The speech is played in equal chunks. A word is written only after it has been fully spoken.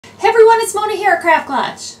Hey everyone, it's Mona here at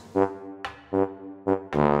Klatch.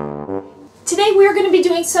 Today we're going to be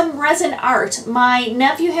doing some resin art. My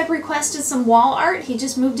nephew had requested some wall art. He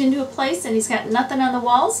just moved into a place and he's got nothing on the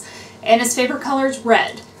walls and his favorite color is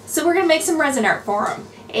red. So we're going to make some resin art for him.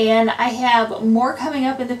 And I have more coming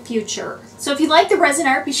up in the future. So if you like the resin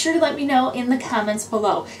art, be sure to let me know in the comments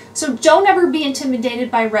below. So don't ever be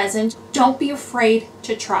intimidated by resin. Don't be afraid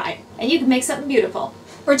to try. And you can make something beautiful.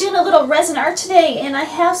 We're doing a little resin art today, and I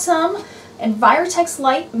have some Envirotex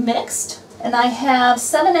Light mixed. And I have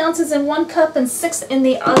 7 ounces in one cup and 6 in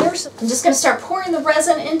the other. So I'm just going to start pouring the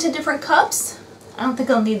resin into different cups. I don't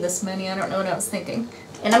think I'll need this many. I don't know what I was thinking.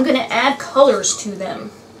 And I'm going to add colors to them.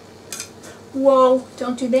 Whoa,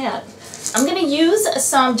 don't do that. I'm going to use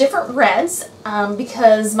some different reds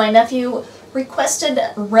because my nephew requested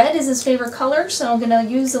red is his favorite color, so I'm going to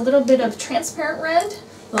use a little bit of transparent red,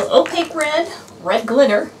 a little opaque red, red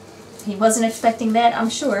glitter. He wasn't expecting that, I'm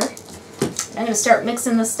sure. I'm going to start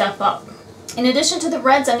mixing this stuff up. In addition to the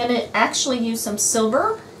reds, I'm going to actually use some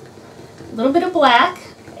silver, a little bit of black,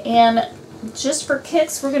 and just for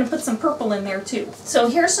kicks, we're going to put some purple in there too. So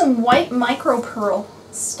here's some white micro pearl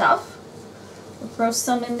stuff. We'll throw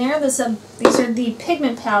some in there. These are the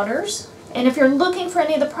pigment powders. And if you're looking for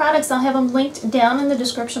any of the products, I'll have them linked down in the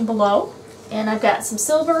description below. And I've got some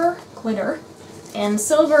silver glitter and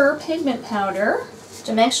silver pigment powder, which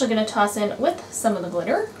I'm actually going to toss in with some of the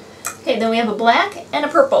glitter. Okay, then we have a black and a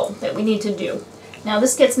purple that we need to do. Now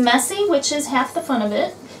this gets messy, which is half the fun of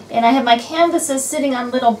it. And I have my canvases sitting on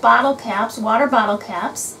little bottle caps, water bottle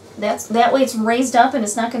caps. That way it's raised up and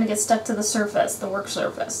it's not going to get stuck to the surface, the work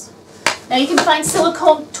surface. Now you can find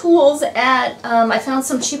silicone tools at, I found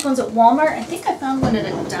some cheap ones at Walmart. I think I found one at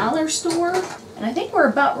a dollar store. And I think we're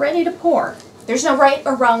about ready to pour. There's no right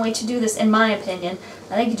or wrong way to do this in my opinion.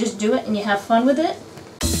 I think you just do it and you have fun with it.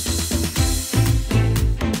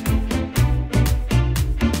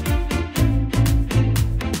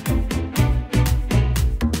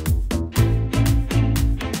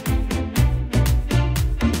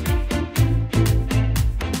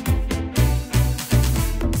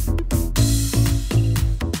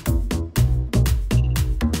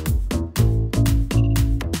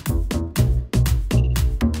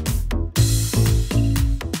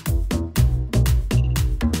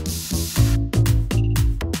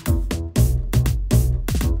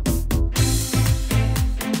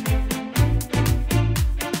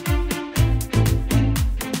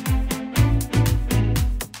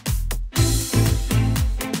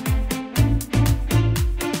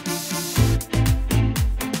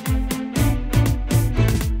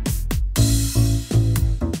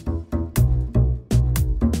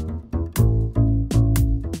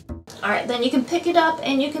 Alright, then you can pick it up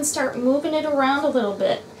and you can start moving it around a little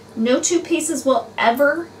bit. No two pieces will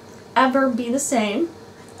ever be the same.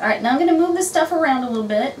 Alright, now I'm going to move this stuff around a little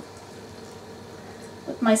bit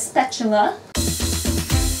with my spatula.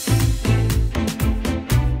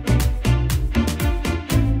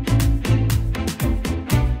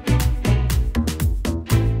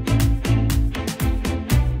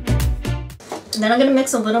 And then I'm going to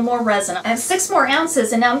mix a little more resin. I have 6 more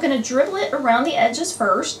ounces and now I'm going to dribble it around the edges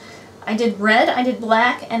first. I did red, I did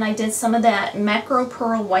black, and I did some of that macro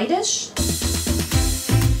pearl whitish.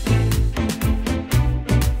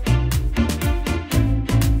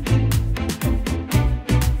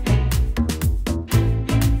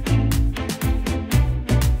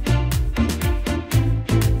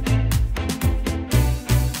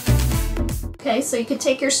 Okay, so you could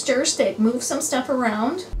take your stir stick, move some stuff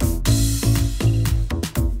around.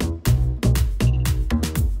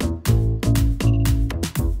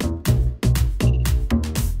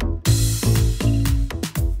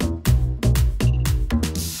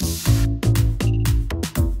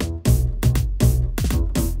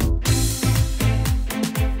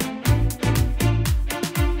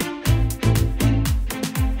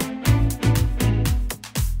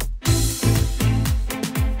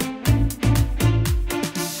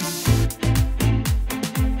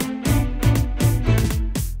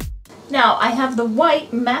 Now I have the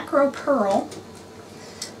white macro pearl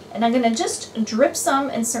and I'm going to just drip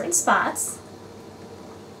some in certain spots.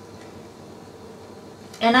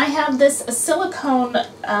 And I have this silicone,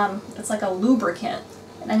 it's like a lubricant.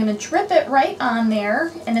 And I'm going to drip it right on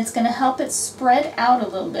there and it's going to help it spread out a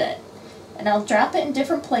little bit. And I'll drop it in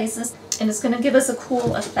different places and it's going to give us a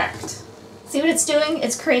cool effect. See what it's doing?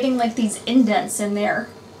 It's creating like these indents in there.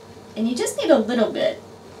 And you just need a little bit.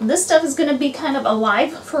 This stuff is going to be kind of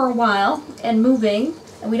alive for a while and moving,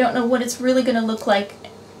 and we don't know what it's really going to look like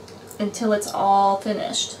until it's all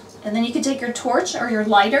finished. And then you can take your torch or your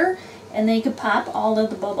lighter and then you can pop all of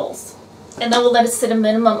the bubbles. And then we'll let it sit a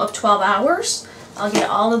minimum of 12 hours. I'll get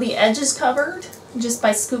all of the edges covered just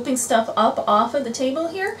by scooping stuff up off of the table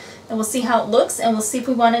here. And we'll see how it looks, and we'll see if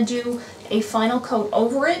we want to do a final coat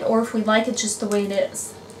over it or if we like it just the way it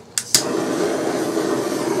is.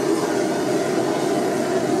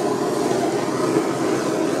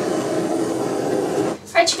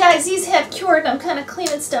 Alright you guys, these have cured. I'm kind of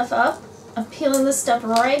cleaning stuff up. I'm peeling this stuff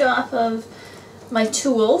right off of my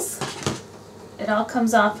tools. It all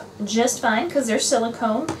comes off just fine because they're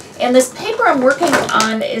silicone. And this paper I'm working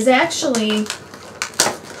on is actually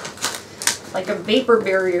like a vapor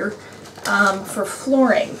barrier for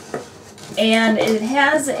flooring. And it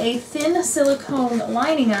has a thin silicone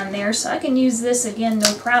lining on there, so I can use this again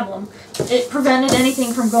no problem. It prevented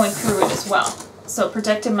anything from going through it as well. So it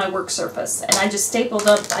protected my work surface. And I just stapled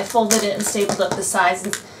up, I folded it and stapled up the sides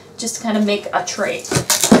just to kind of make a tray.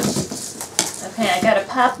 Okay, I gotta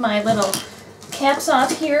pop my little caps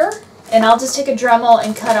off here, and I'll just take a Dremel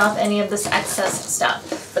and cut off any of this excess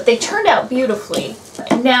stuff. But they turned out beautifully.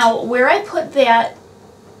 Now, where I put that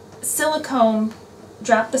silicone,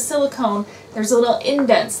 drop the silicone, there's a little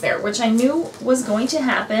indents there, which I knew was going to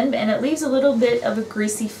happen, and it leaves a little bit of a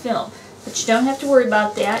greasy film. But you don't have to worry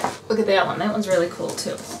about that. Look at that one. That one's really cool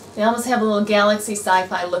too. They almost have a little galaxy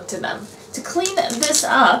sci-fi look to them. To clean this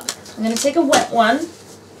up, I'm going to take a wet one,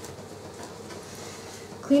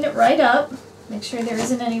 clean it right up, make sure there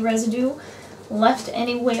isn't any residue left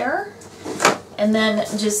anywhere, and then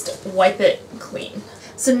just wipe it clean.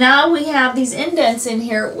 So now we have these indents in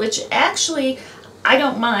here, which actually I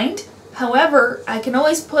don't mind. However, I can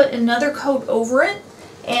always put another coat over it,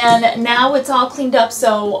 and now it's all cleaned up,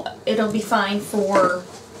 so it'll be fine for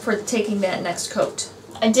taking that next coat.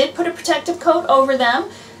 I did put a protective coat over them,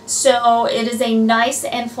 so it is a nice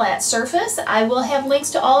and flat surface. I will have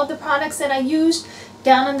links to all of the products that I used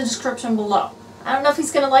down in the description below. I don't know if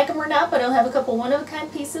he's going to like them or not, but he'll have a couple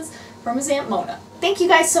one-of-a-kind pieces from his Aunt Mona. Thank you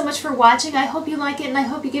guys so much for watching. I hope you like it, and I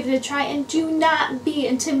hope you give it a try. And do not be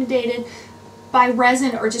intimidated by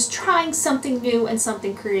resin or just trying something new and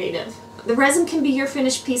something creative. The resin can be your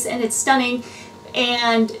finished piece, and it's stunning,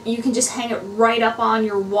 and you can just hang it right up on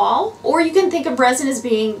your wall. Or you can think of resin as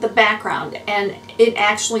being the background and it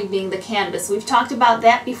actually being the canvas. We've talked about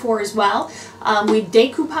that before as well. We've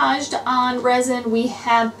decoupaged on resin. We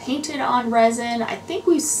have painted on resin. I think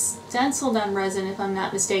we've stenciled on resin, if I'm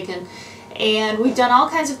not mistaken. And we've done all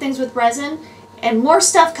kinds of things with resin, and more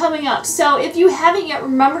stuff coming up. So if you haven't yet,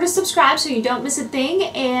 remember to subscribe so you don't miss a thing.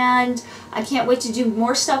 And I can't wait to do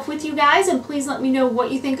more stuff with you guys, and please let me know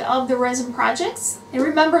what you think of the resin projects. And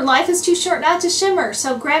remember, life is too short not to shimmer,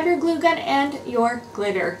 so grab your glue gun and your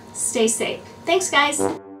glitter. Stay safe. Thanks guys.